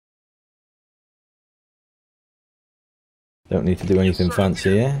Don't need to do anything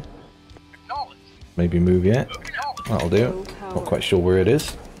fancy here. Maybe move yet. That'll do. Not quite sure where it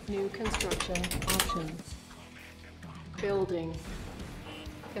is. New construction options. Building.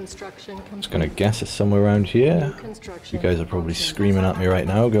 Construction complete. Just gonna guess it's somewhere around here. You guys are probably screaming at me right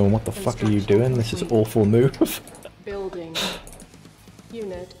now, going, "What the fuck are you doing? This is awful move." Building.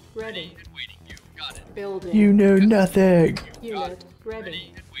 Unit ready. Building. You know nothing. Unit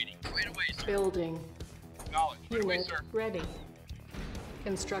ready. Building. Unit ready.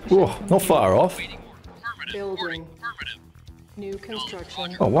 Construction Whoa, not far off. Building. New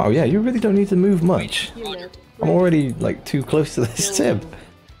construction. Oh wow, yeah, you really don't need to move much. Unit I'm already like too close to this tip.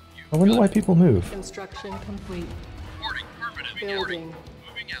 I wonder why people move. Construction complete. Building.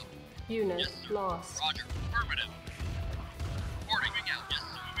 Unit lost.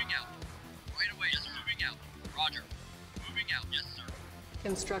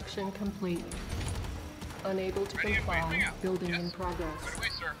 Construction complete. Unable to comply. Building in progress.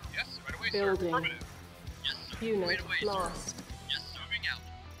 Building. Unit lost.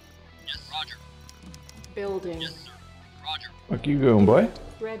 Building. Where you going, boy?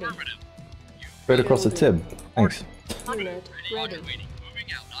 Ready. Right across the tib. Thanks. Unit ready.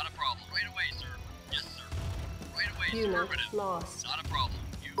 Unit lost.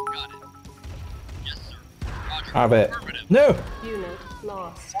 Have it. No! Unit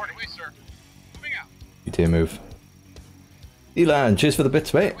lost. You two move. Elan, cheers for the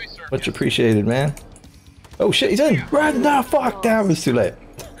bits, mate. Much appreciated, man. Oh shit, he's in! Run! No, fuck! That was too late.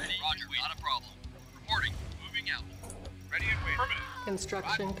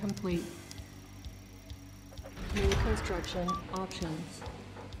 Construction complete. New construction options.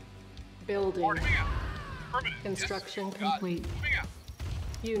 Building. Construction complete.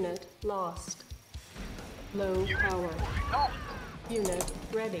 Unit lost. Low power. Unit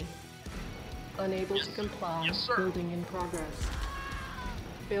ready. Unable to comply. Building in progress.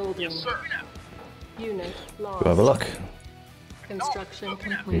 Building. Unit lost. Go have a look. Construction Here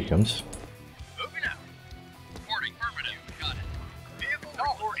he complete. comes.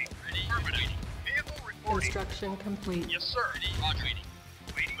 Construction complete.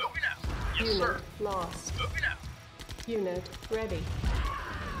 Unit lost. Unit ready.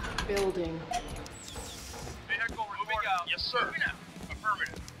 Building.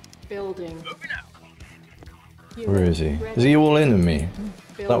 Building. Where is he? Is he all in on me?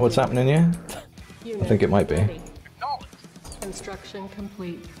 Is that what's happening here? I think it might be. Ready. Construction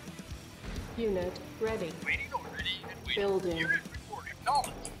complete. Unit ready. Building.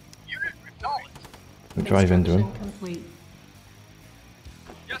 Drive into him. Construction complete.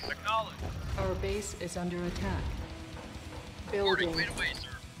 Our base is under attack. Building.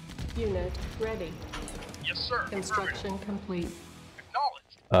 Unit ready. Construction complete.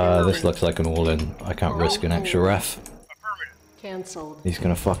 This looks like an all-in. I can't risk an extra ref. Cancelled. He's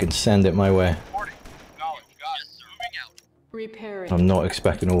gonna fucking send it my way. Repairing. I'm not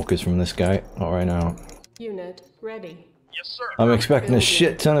expecting orcas from this guy. Not right now. Unit ready. I'm expecting a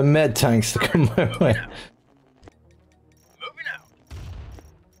shit ton of med tanks to come my way.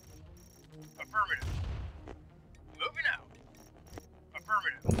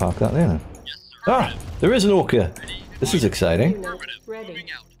 I'll park that there. Ah! There is an orca! This is exciting. Unit ready.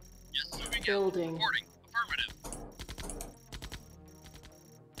 Building.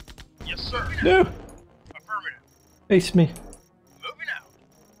 No! Face me.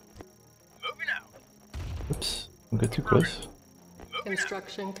 Oops. I got too close.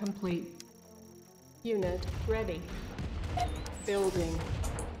 Construction complete. Unit ready. Building.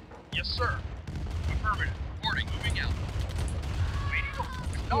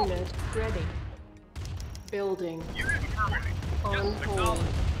 Unit ready. Building. On hold.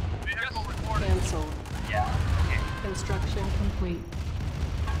 Cancelled. Construction complete.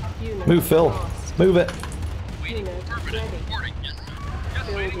 Unit Move, Phil. lost. Move it. Unit ready.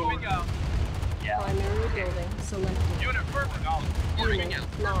 Building. Primary building selected. Unit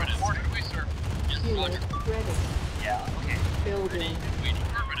lost. Unit ready. Building.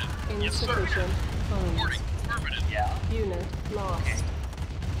 Insufficient funds. Unit lost.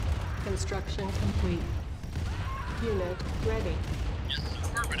 Construction complete. Unit ready.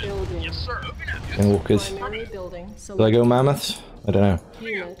 Building. And walkers. Primary building Did I selected. go mammoths? I don't know.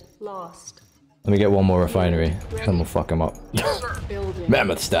 Unit lost. Let me get one more refinery, and we'll fuck him up. Building.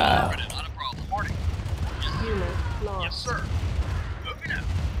 Mammoth style. Unit lost.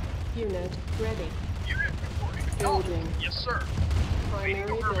 Unit ready. Building. Primary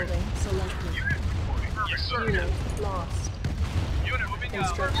building selected. Unit lost.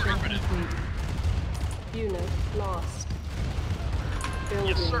 Construction complete. Unit lost.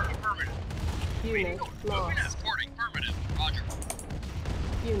 Building. Unit lost. Roger.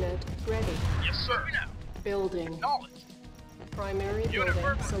 Unit ready. Yes, sir. Building. Acknowledged. Primary building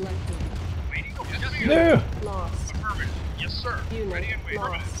selected. Waiting. Yes, sir. No! Lost. Affirmative. Yes, sir. Unit Ready and waiting.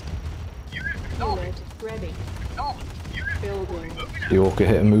 lost. Unit Unit acknowledged. ready. Acknowledged. Unit Building. moving out. The orca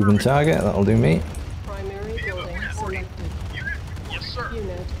hit a moving target, that'll do me. Primary building selected. Unit. Yes, sir.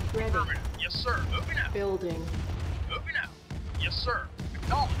 Unit ready. Affirmative. Yes, sir. Moving out. Building. Moving out. Yes, sir.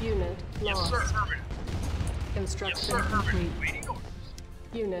 Acknowledged. Unit Yes, lost. sir. Affirmative. Yes, Construction sir. complete. Affirmative. Waiting orders.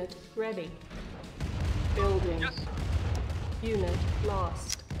 Unit ready. Building. Yes, sir. Unit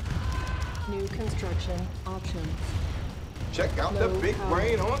lost. New construction options. Check out No the big power.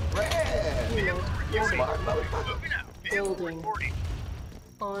 brain on Brad. Unit You ready. smart motherfucker. Moving out. Vehicle Building. reporting.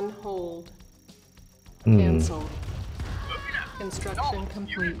 On hold. Hmm. Cancel. Moving out. Construction Acknowledged.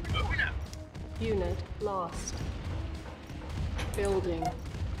 complete. Unit moving out. Unit lost. Building.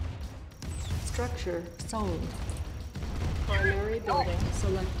 Structure sold. Primary building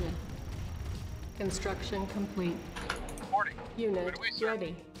selected. Construction complete. Reporting. Unit Right away, sir.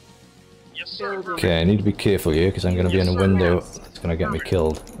 ready. Yes, sir. Building. Okay, I need to be careful here because I'm going to be in a window that's going to get me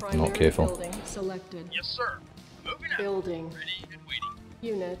killed if I'm Primary not careful. building selected. Yes, sir. Moving out. Building. Ready and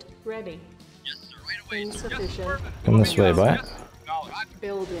waiting. Unit ready. Yes, sir. Right away, sir. Insufficient. Yes, sir. Come this way, bye. Yes, sir. Acknowledged.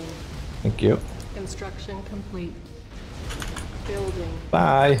 Building. Thank you. Construction complete. Building.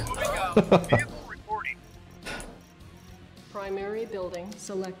 Bye. Moving out. Vehicle reporting. Primary building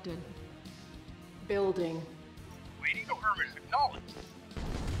selected. Building. Waiting. Affirmative. Acknowledged.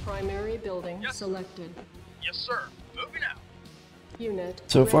 Primary building Yes. selected. Yes, sir. Moving out. Unit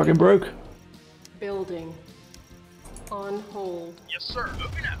So ready. fucking broke. Building. On hold. Yes, sir.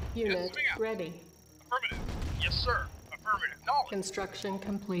 Moving out. Yes, Unit moving out. ready. Affirmative. Yes, sir. Affirmative. Acknowledged. Construction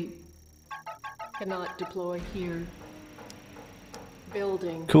complete. Cannot deploy here.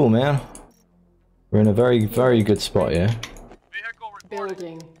 Building. Cool, man. We're in a very, very good spot here. Vehicle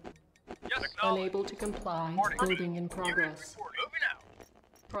reporting. Building. Yes, acknowledged. Unable to comply. Reporting. Building in progress. Reporting. Moving out.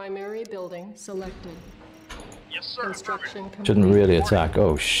 Primary building selected. Yes, sir. Construction complete. Shouldn't really attack.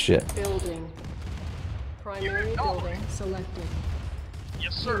 Oh shit. Building. Primary building selected.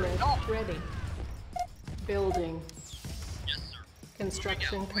 Yes, sir. Unit Acknowledged. ready. Building. Yes, sir.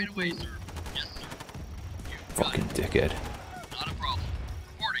 Construction Right away, complete. sir. Yes, sir. Fucking dickhead. Not a problem.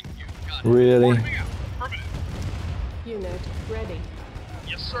 Reporting. You got it. Really? Moving out. Affirmative. Unit ready.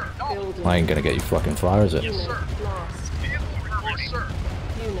 Yes, sir. Acknowledged. Building. I ain't gonna get you fucking far, is it? Unit sir. lost. Vehicle reporting. Yes, sir.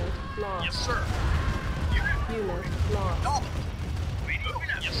 Unit Yes, lost. sir. Unit Unit lost. acknowledged. Waiting. Moving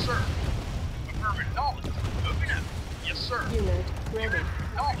out. Yes, sir. Affirmative. Acknowledged. Moving out. Yes, sir. Unit ready.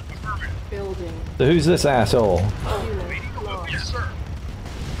 Acknowledged. Affirmative. Building. So who's this asshole? Unit Waiting to move. Yes, lost. sir.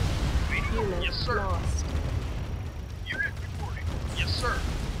 Waiting. Unit Yes, sir. lost. Unit reporting. Yes, sir.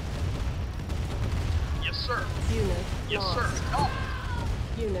 Yes, sir. Unit Yes, sir. lost. Acknowledged.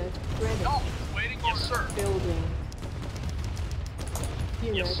 Unit ready. Acknowledged. Waiting. Yes, sir. Building.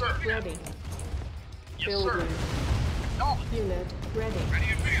 Unit sir. ready. Yes, sir. Building. Acknowledged. Unit ready. Ready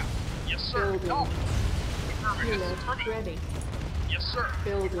and waiting. Yes, sir. Building. Acknowledged. Affirmative. Unit Affirmative. ready. Yes, sir.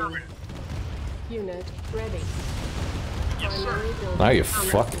 Building. Affirmative. Unit ready. Yes, sir. Primary building. Now you're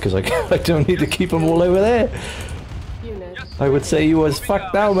fucked because I don't need to keep them all over there. Unit Yes, I would say you was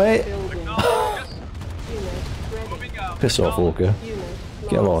fucked now, mate. building. Acknowledged. Unit Yes. ready. Moving out. Piss off, Walker. Unit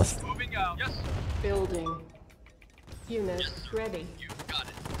Get lost. lost. Moving out. Yes. Building. Unit Yes, sir. ready. You got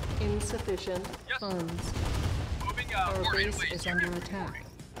it. Insufficient Yes. funds. Moving out. Our Right base away, is sir. under attack.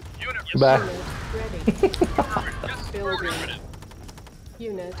 Unit Back. Unit ready. Affirmative. Yes. Building. Affirmative.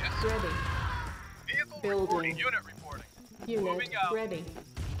 Unit ready. Vehicle Building. reporting. Unit reporting. Unit Moving out. ready.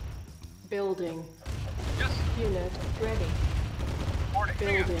 Building. Yes. Unit ready. Reporting.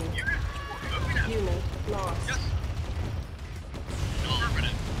 Building. Unit reporting. Moving out. Unit lost. Yes.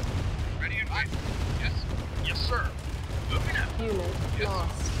 Affirmative. Ready and waiting. Yes. Yes, sir. Moving out. Unit Yes.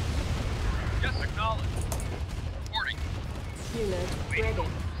 lost. Yes, acknowledged. Reporting. Unit Waiting. ready.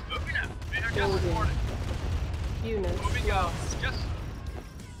 Moving out. Yes, Building. reporting. Unit Moving out. lost. Yes.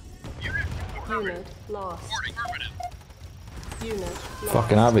 Unit. Affirmative. Unit lost. Reporting. Affirmative. Unit lost.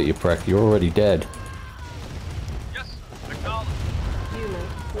 Fucking have it, you prick. You're already dead. Yes. Acknowledged.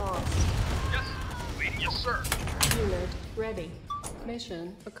 Unit lost. Yes. Waiting. Yes, sir. Unit ready.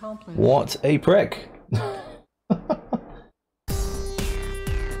 Mission accomplished. What a prick.